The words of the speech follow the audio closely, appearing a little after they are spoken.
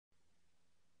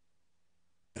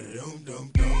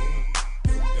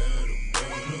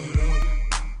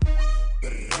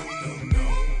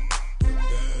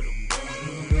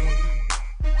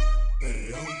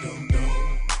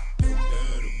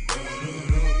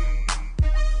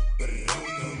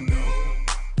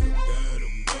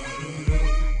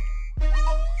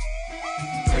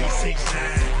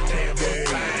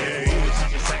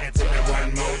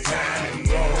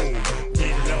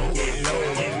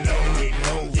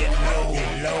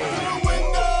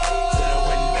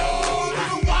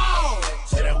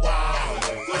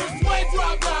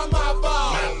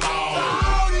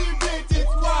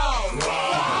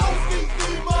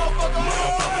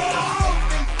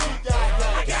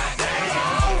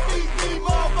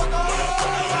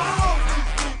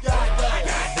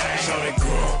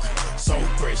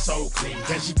So clean,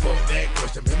 can she put that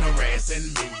question been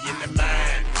harassing me in the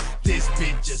mind? This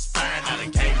bitch is fine. I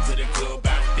done came to the club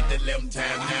about 50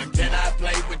 time now. Can I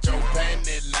play with your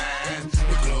panty line?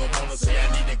 The club wanna say I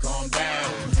need to calm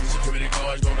down. Security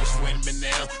guards gonna swing me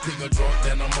now. Nigga drunk,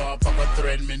 then a motherfucker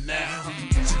threaten me now.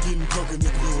 She getting drunk in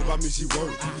the club, I mean she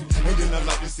work. And then I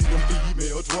like to see them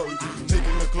females twerk.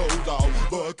 Taking the clothes off,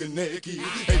 bucking naked.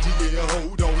 ATL,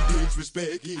 hold on,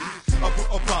 disrespect it. I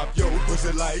pop your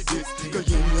pussy like this. Cause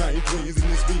you ain't twins in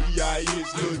this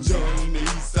B.I.H. Lil John and the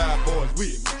East Side boys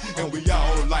with me. And we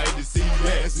all like to see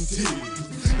ass and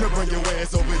titties. Now bring your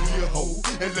ass over here, ho,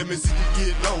 and let me see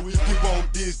you get low. If you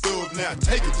want this dub, now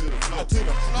take it to the floor.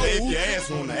 Now if your ass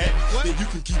wanna act, then you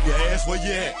can keep your ass where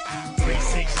you at.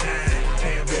 369,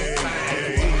 damn very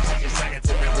fine. She just sang it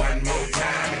to me one more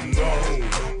time and go.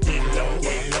 Get low,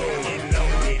 get low, get low,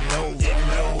 get low, get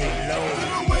low, get low. To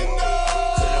the window,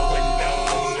 to the window,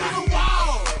 to the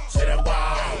wall, to the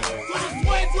wall. To the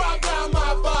sweat drop down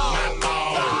my ball. My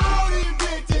ball. All these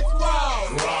bitches raw.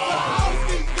 Raw. All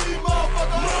these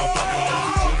motherfuckers.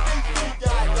 All these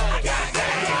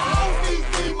goddamn. All these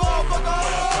motherfuckers.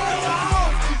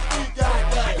 All these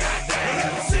goddamn. Let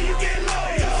me see you get low.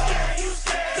 You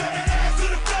scared. Turn that ass to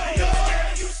the floor.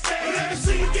 You scared. Let me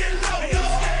see you get low. You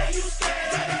scared.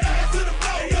 Turn that ass to the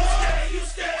floor. You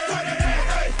scared. Turn that ass,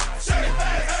 hey. Shake it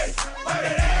fast, hey. Turn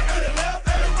that ass to the left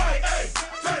and the right, hey.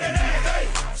 Turn that ass, hey.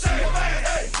 Shake it fast,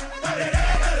 hey. Turn that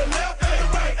ass to the left and the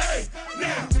right, hey.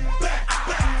 Now,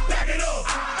 back it up,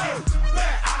 hey.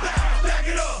 Back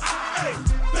it up, hey.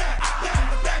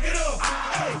 Back it up,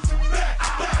 hey.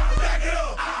 Back it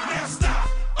up. Now stop,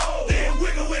 oh, then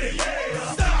wiggle with it,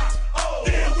 yeah. Stop, oh,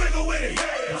 then wiggle with it,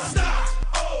 yeah. Stop,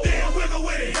 oh, then wiggle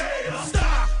with it, yeah.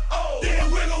 Stop, oh,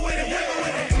 then wiggle with it, wiggle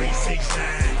with it.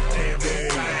 369, damn very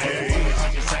fine. She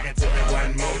just sang it to me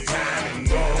one more time and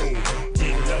go.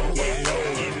 Get low, get low,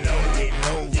 get low, get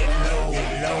low, get low,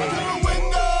 get low. To the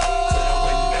window,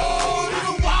 to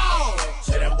the wall,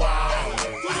 to the wall.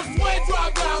 To the sweat drop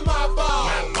down my ball.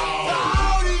 My ball.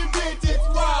 All these bitches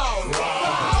raw.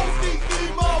 All these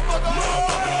motherfuckers.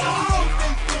 All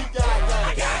these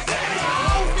goddamn.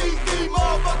 All these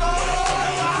motherfuckers.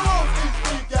 All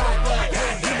these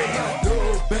goddamn. Give me my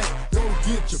dog back, don't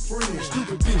get your friends.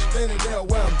 Stupid bitch standing there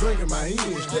while I'm drinking my hand.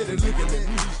 Steady looking at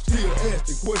me, still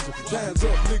asking questions. Time's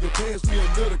up, nigga, pass me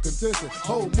another contestant.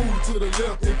 Whole move to the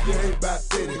left if you ain't about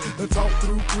steady. Done talk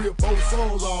through 3 or 4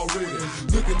 songs already.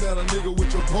 Looking at a nigga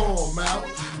with your palm out.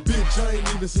 Bitch, I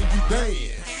ain't even seen you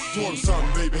dance. Twerk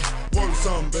something, baby. Work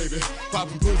something, baby.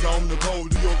 Poppin' pussy on the pole,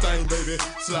 do your thing, baby.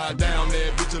 Slide down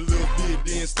there, bitch, a little bit,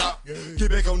 then stop. Get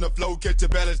back on the floor, catch your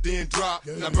balance, then drop.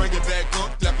 Now bring it back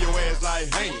up, clap your ass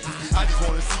like hands. I just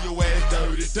wanna see your ass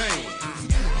dirty dance.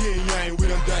 Yeah, you ain't, we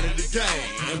done done it again.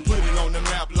 And put it on the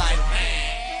map like,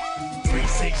 hey.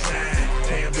 369,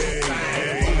 damn very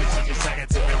fine. She just sang it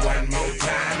to me one more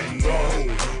time and go.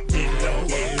 Get low,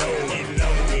 get low, get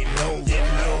low, get low, get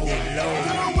low, get low.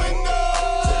 To the window,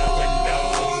 to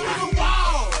the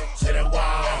wall, to the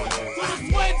wall. To the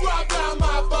sweat drop down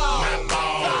my ball. My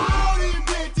ball. All these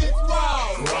bitches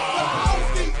raw. All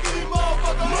these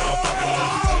motherfuckers.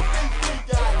 All these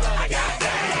goddamn.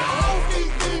 All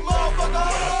these motherfuckers.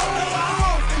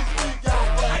 All these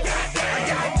goddamn.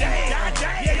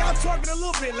 Yeah, y'all twerking a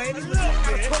little bit, ladies.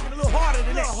 Twerking a little harder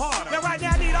than that. Now, right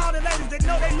now, I need all the ladies that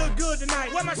know they look good tonight.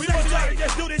 We gonna try to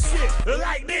just do this shit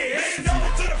like this. Bend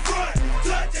over to the front,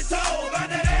 touch your toes, bout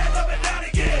that ass up and down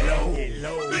again. Get low, get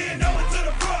low. Bend over to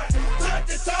the front, touch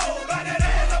your toes, bout that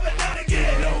ass up and down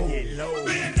again. Get low, get low.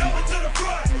 Bend over to the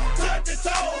front, touch your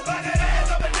toes, bout that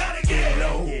ass up and down again. Get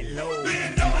low, get low.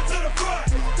 Bend over to the front,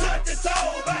 touch your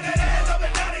toes, bout that ass up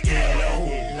and down again. Get low,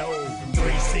 get low.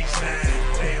 369,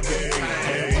 damn very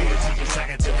fine. She just sang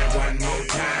it to me one more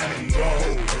time and go.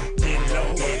 Get low,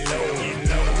 get low, get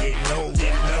low, get low,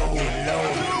 get low, get low.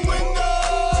 To the window,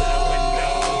 to the window.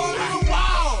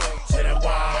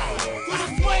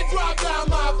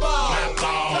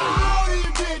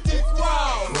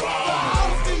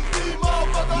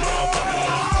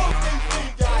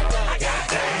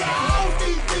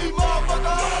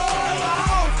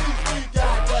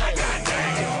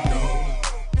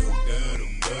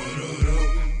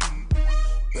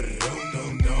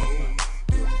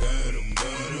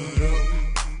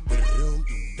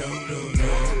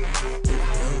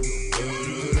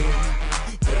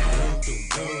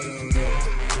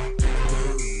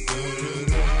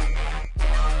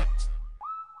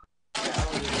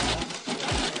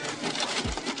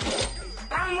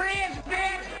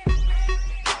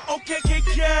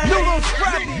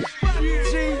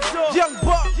 Young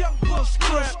Buck,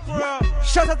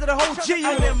 shout out to the whole G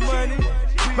unit.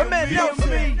 My man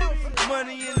Nelson,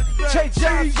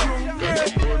 JJ,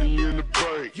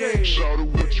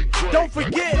 don't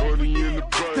forget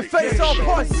the face on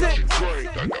part 6,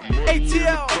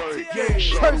 ATL,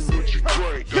 Person,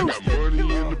 Houston.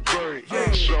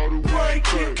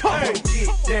 Come on, get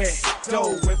that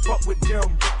dough and fuck with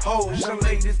them hoes. Young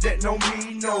ladies that know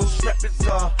me know strap is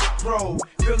a pro.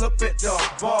 Fill up at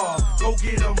the bar, go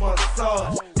get a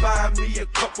massage. Buy me a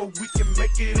couple, we can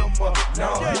make it a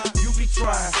menage. You be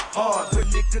trying hard, but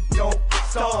nigga don't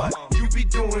start. You be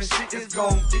doing shit that's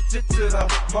gon' get you to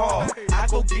the mall. I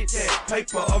go get that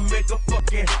paper, a mega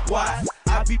fucking watch.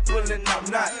 I be pulling out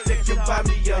knots, they can buy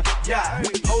me a yacht.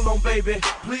 Hold on, baby,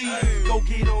 please, go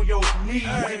get on your knees.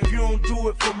 If you don't do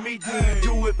it for me, then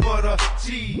do it for the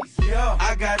cheese. Yeah,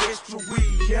 I got extra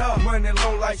weed. Yeah, money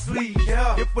long like sleep.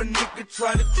 Yeah, if a nigga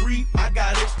try to creep, I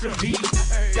got extra heat.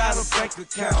 Got a bank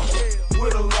account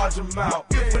with a large amount.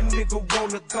 If a nigga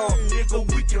wanna go,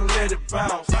 nigga, we can let it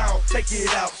bounce. Take it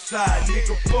outside,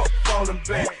 nigga, fuck falling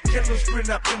back. Killer sprint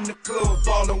up in the club,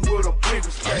 ballin' with a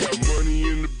bigger stack. I got money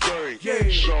in the bank. Yeah.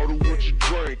 Shout out what you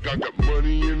drink. I got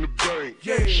money in the bank.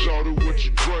 Yeah. Shout out what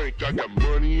you drink. I got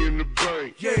money in the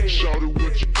bank. Yeah. Shout out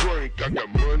what you drink. I got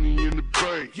money in the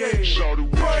bank. Yeah. Shout out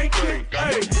what you think. I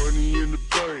got money in the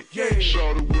bank. Yeah.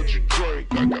 Shout out what you drink.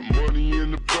 I got money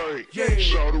in the bank. Yeah.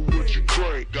 Shout out what you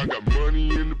drink. I got money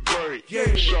in the bank.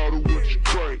 Yeah. Shout out what you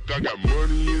drink. I got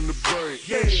money in the bank.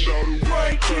 Yeah. Shout out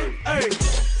what you drink. Hey.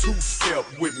 Two-step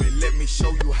with me, let me show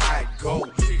you how it go.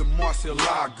 The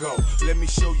Marcielago, let me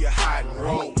show you how it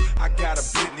roll. I got a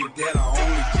Bentley that I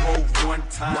only drove one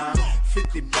time.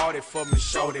 50 bought it for me,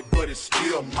 shorty, but it's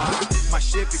still mine. My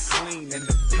Chevy clean and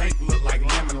the paint look like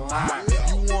lemon lime.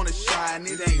 You wanna shine,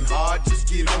 it ain't hard, just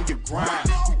get on your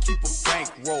grind. We keep a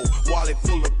bankroll, wallet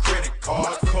full of credit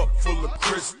cards, cup full of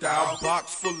crystal,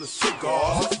 box full of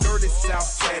cigars. Dirty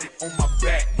South tatted on my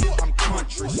back, I'm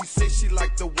country. She said she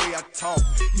like the way I talk,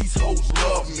 these hoes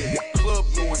love me, the club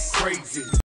going crazy.